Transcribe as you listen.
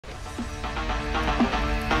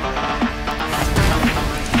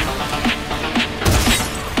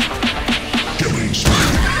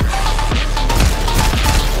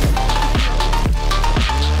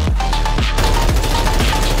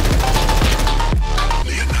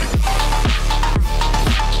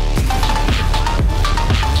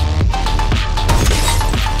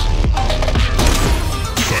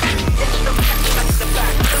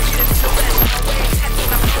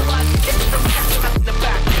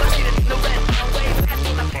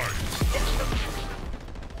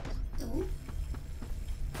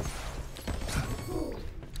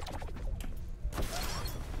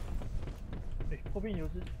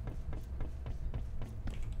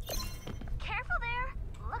Careful there!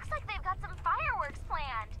 Looks like they've got some fireworks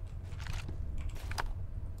planned.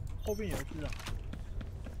 后面有一只啊。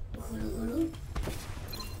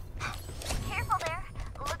 Careful there!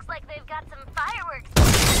 Looks like they've got some fireworks.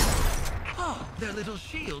 Oh, their little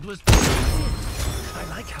shield was I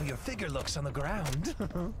like how your figure looks on the ground.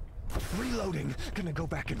 Reloading. Gonna go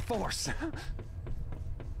back in force.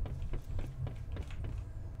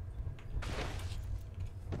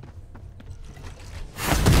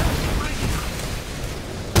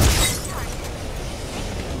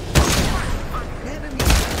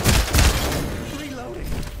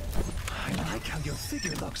 Your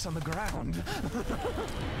figure looks on the ground.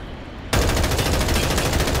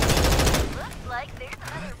 Looks like there's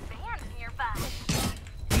another band nearby.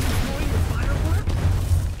 Enjoying the fireworks?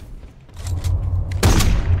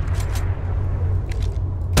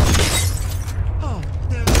 Oh,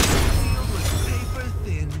 their field was paper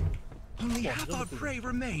thin. Only half our prey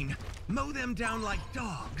remain. Mow them down like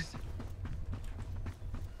dogs.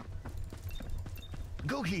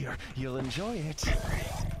 Go here. You'll enjoy it.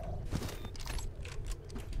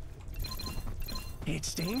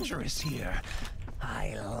 It's dangerous here.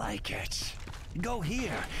 I like it. Go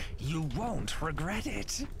here. You won't regret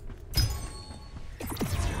it.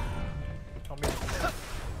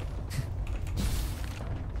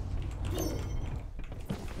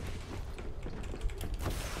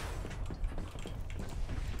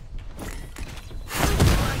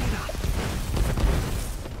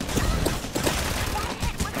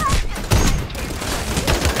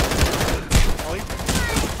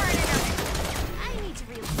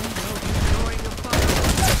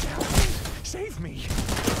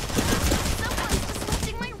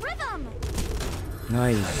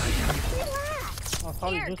 Nice. Relax.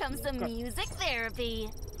 Here comes some music therapy.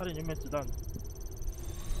 I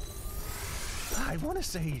want to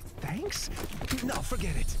say thanks. No,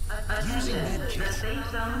 forget it. Using medkit. The safe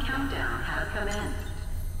zone countdown has commenced.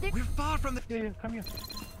 We're far from the. Yeah, come here.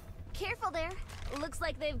 Careful there. Looks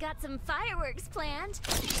like they've got some fireworks planned.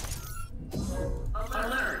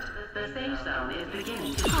 Alert! The safe zone is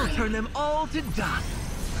beginning to I'll turn them all to dust.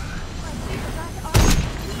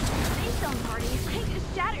 Safe zone parties. I just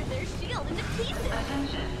shattered their shield into pieces.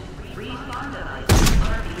 Attention! Respawn devices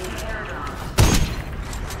are being airdropped.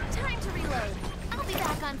 Time to reload. I'll be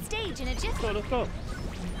back on stage in a jiffy. Let's go.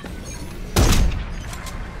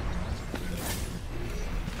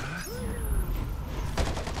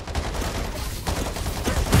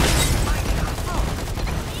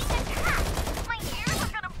 My ears are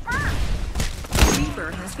gonna burn.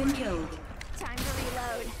 Reaper has been killed. Time to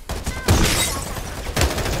reload.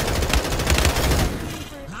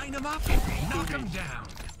 Line them up. Knock them down.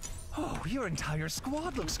 Oh, your entire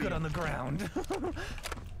squad looks good on the ground.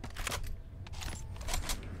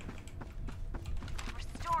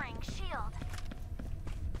 Restoring shield.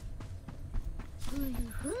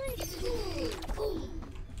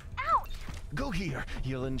 Ouch! Go here.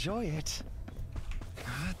 You'll enjoy it.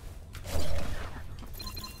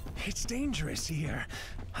 It's dangerous here.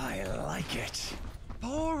 I like it.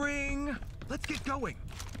 Boring. Let's get going.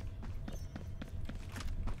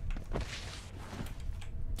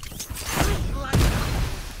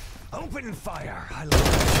 Open fire. I love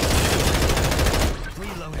it.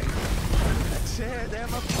 Reloading. Tear them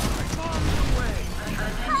apart. Bombs away.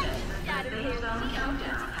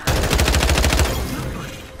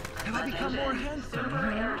 Have I become more handsome? I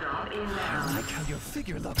like how your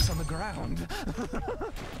figure looks on the ground.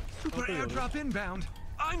 Super airdrop inbound.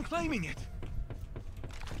 I'm claiming it.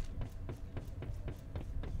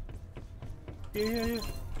 Yeah.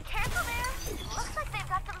 Careful there. Looks like they've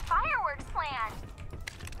got some fireworks planned.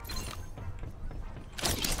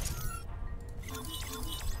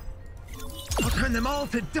 I'll turn them all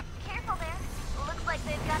to dust. Careful there. Looks like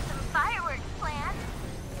they've got some fireworks planned.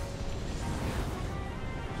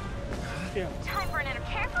 Yeah. Time for another.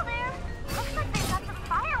 Careful there. Looks like they've got some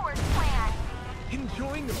fireworks planned.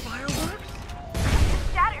 Enjoying the fireworks?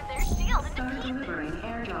 Just shattered their shield into Start pieces. delivering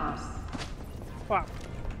airdrops. Fuck.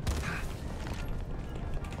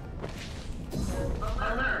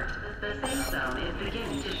 Alert! The safe zone is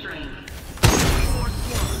beginning to shrink. More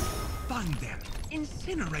squad. Find them.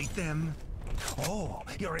 Incinerate them. Oh,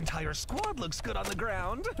 your entire squad looks good on the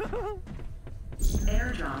ground.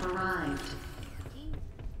 Airdrop arrived.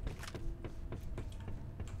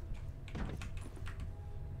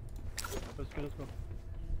 Let's go, let's go.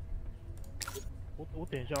 我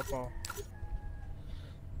点一下包。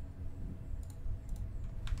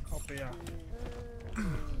靠背啊。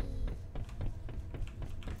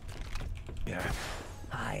 Yeah,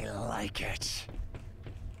 I like it.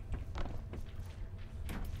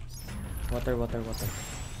 Water, water, water.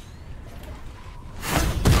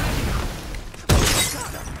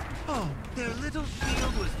 Got 'em. Oh, their little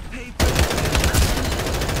shield was paper.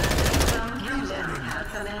 Zone countdown has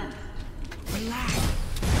commenced. Relax.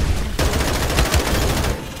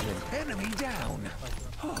 Enemy down.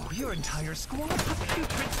 Oh, your entire squad.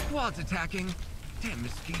 Putrid squad's attacking. Damn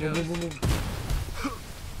mosquitoes. Move, move, move.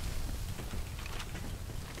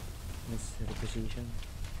 Nice reposition.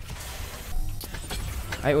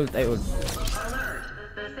 I ult, I ult. Alert!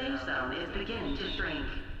 The safe zone is beginning to shrink.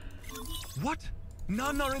 What?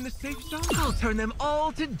 None are in the safe zone? I'll turn them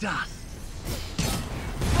all to dust.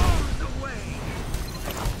 Bombs away.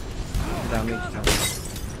 Damage, damage.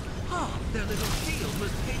 Oh, their little shield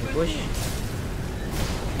was paper. Push.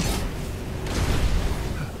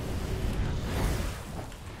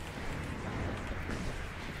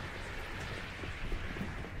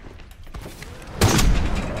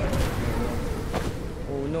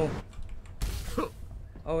 Oh no.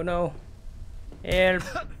 Oh no. Help.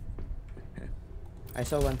 I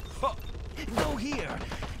saw one. Oh, go here.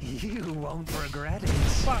 You won't regret it.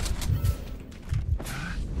 Fuck.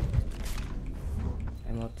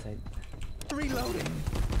 I'm outside. Reloading.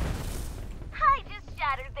 I just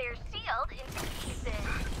shattered their shield into pieces.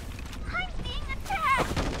 I'm being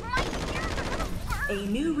attacked. My ears are gonna burn. A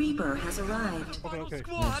new Reaper has arrived. Okay, okay.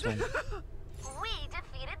 Squad. Nice We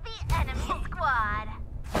defeated the enemy squad.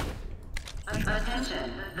 Attention,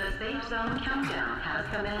 the safe zone countdown has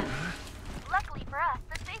commenced. Luckily for us,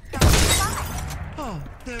 the safe zone is fine. Oh,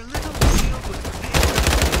 their little shield was paper.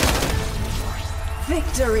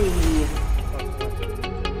 Victory!